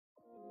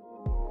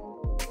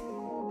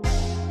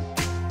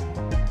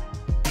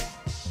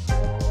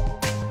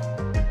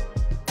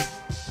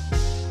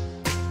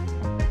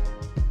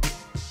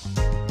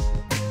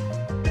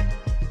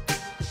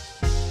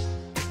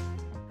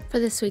For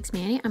this week's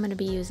mani, I'm going to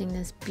be using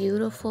this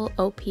beautiful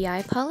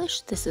OPI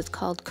polish. This is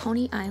called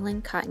Coney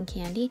Island Cotton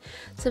Candy.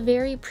 It's a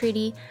very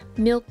pretty,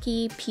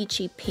 milky,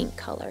 peachy pink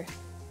color.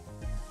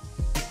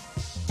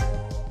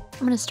 I'm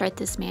going to start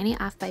this mani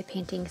off by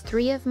painting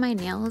 3 of my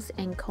nails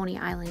in Coney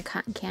Island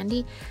Cotton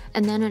Candy,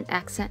 and then an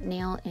accent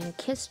nail in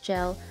Kiss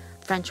Gel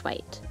French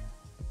White.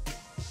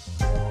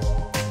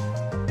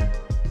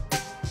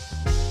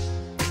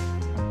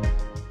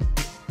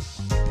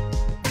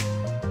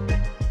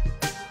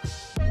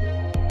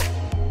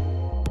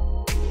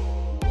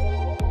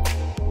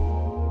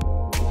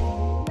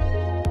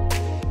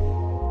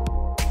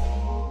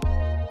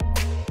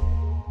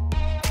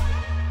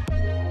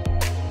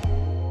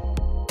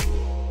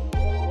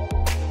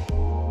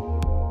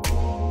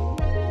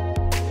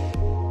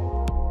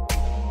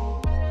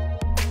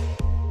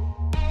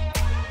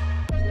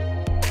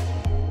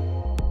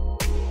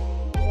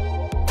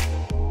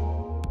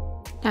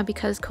 Now,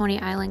 because Coney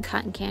Island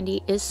Cotton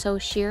Candy is so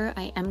sheer,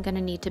 I am going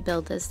to need to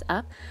build this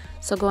up.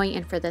 So going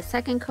in for the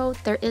second coat,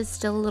 there is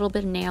still a little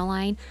bit of nail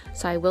line,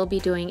 so I will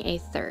be doing a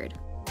third.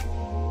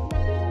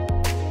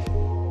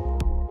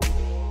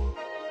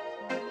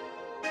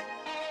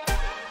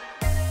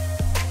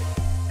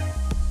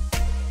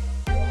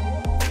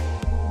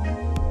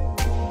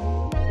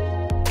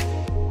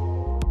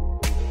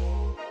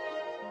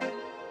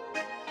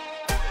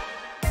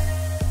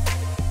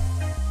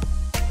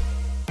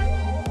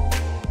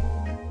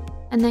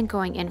 And then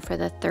going in for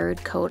the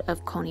third coat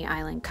of Coney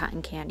Island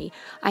Cotton Candy.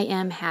 I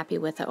am happy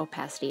with the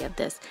opacity of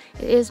this.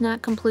 It is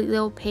not completely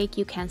opaque.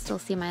 You can still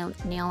see my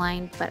nail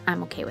line, but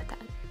I'm okay with that.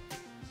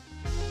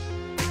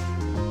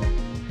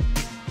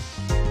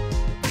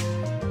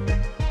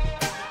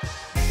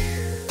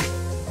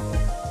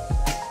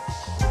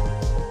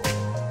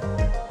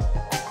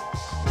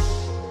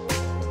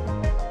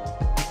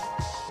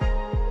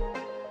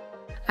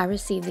 I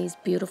received these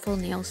beautiful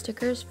nail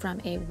stickers from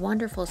a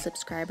wonderful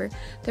subscriber.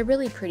 They're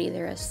really pretty.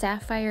 They're a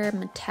sapphire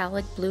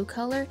metallic blue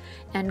color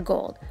and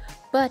gold.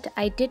 But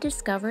I did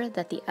discover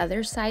that the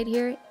other side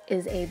here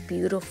is a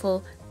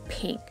beautiful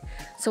pink.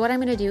 So what I'm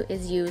going to do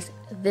is use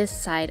this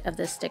side of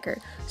the sticker.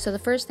 So the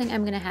first thing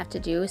I'm going to have to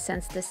do,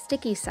 since the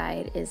sticky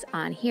side is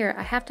on here,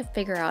 I have to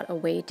figure out a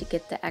way to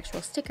get the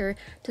actual sticker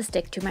to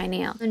stick to my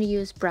nail. I'm going to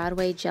use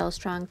Broadway Gel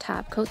Strong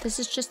Top Coat. This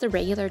is just the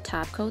regular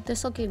top coat.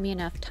 This will give me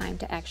enough time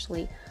to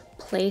actually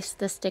place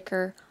the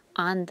sticker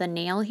on the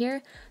nail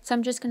here. So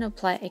I'm just going to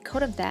apply a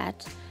coat of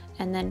that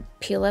and then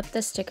peel up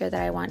the sticker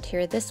that I want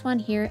here. This one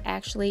here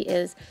actually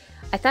is,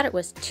 I thought it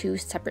was 2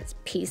 separate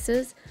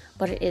pieces,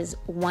 but it is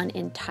one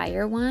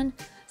entire one.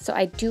 So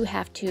I do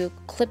have to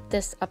clip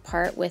this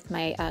apart with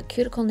my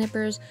cuticle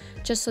nippers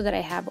just so that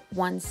I have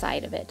one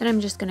side of it. Then I'm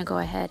just going to go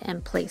ahead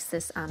and place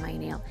this on my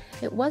nail.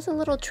 It was a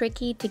little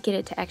tricky to get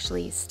it to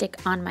actually stick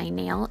on my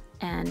nail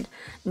and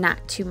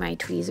not to my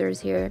tweezers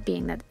here,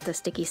 being that the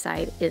sticky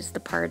side is the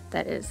part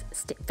that is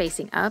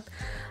facing up.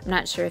 I'm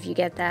not sure if you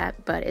get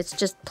that, but it's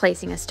just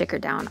placing a sticker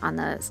down on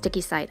the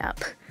sticky side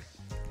up.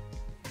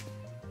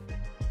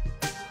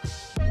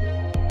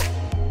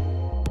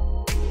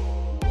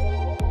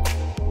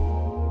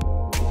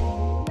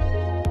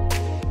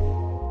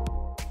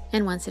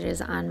 And once it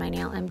is on my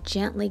nail, I'm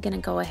gently going to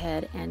go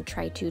ahead and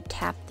try to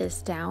tap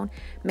this down,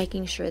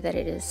 making sure that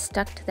it is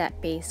stuck to that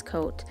base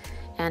coat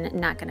and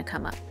not going to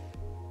come up.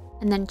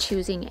 And then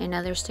choosing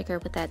another sticker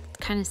with that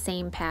kind of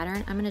same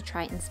pattern, I'm going to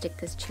try and stick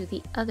this to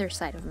the other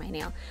side of my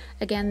nail.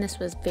 Again, this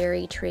was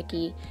very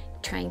tricky,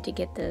 trying to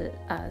get the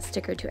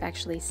sticker to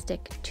actually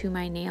stick to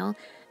my nail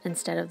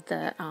instead of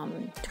the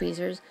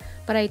tweezers,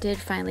 but I did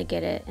finally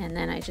get it, and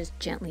then I just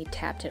gently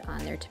tapped it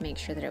on there to make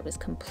sure that it was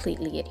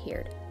completely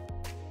adhered.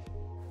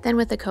 Then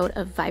with a coat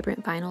of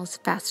Vibrant Vinyl's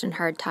Fast and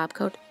Hard Top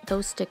Coat,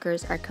 those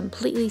stickers are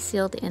completely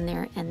sealed in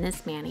there, and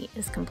this mani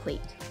is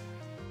complete.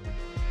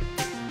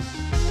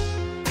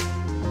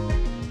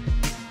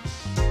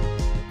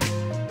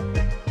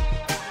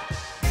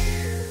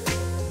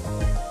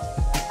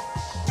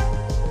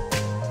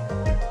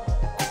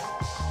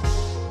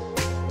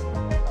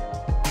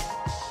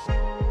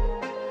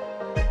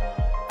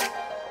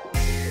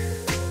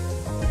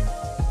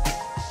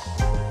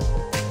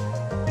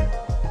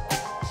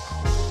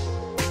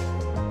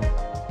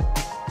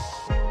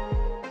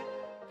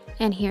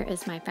 And here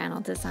is my final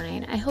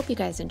design. I hope you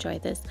guys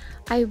enjoyed this.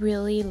 I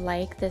really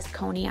like this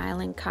Coney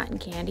Island Cotton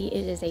Candy.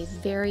 It is a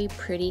very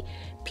pretty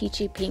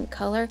peachy pink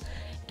color.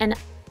 And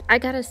I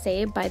gotta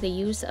say, by the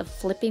use of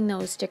flipping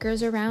those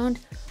stickers around,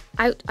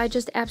 I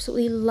just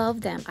absolutely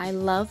love them. I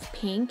love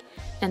pink,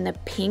 and the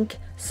pink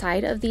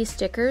side of these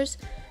stickers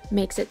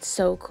makes it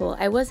so cool.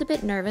 I was a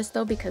bit nervous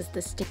though because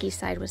the sticky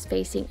side was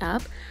facing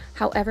up.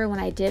 However, when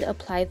I did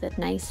apply the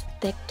nice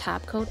thick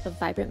top coat of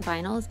Vibrant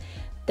Vinyls,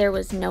 there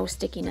was no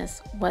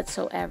stickiness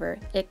whatsoever.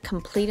 It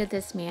completed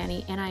this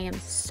mani, and I am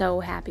so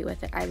happy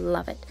with it. I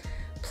love it.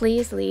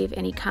 Please leave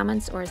any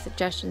comments or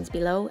suggestions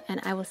below, and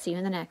I will see you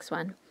in the next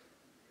one.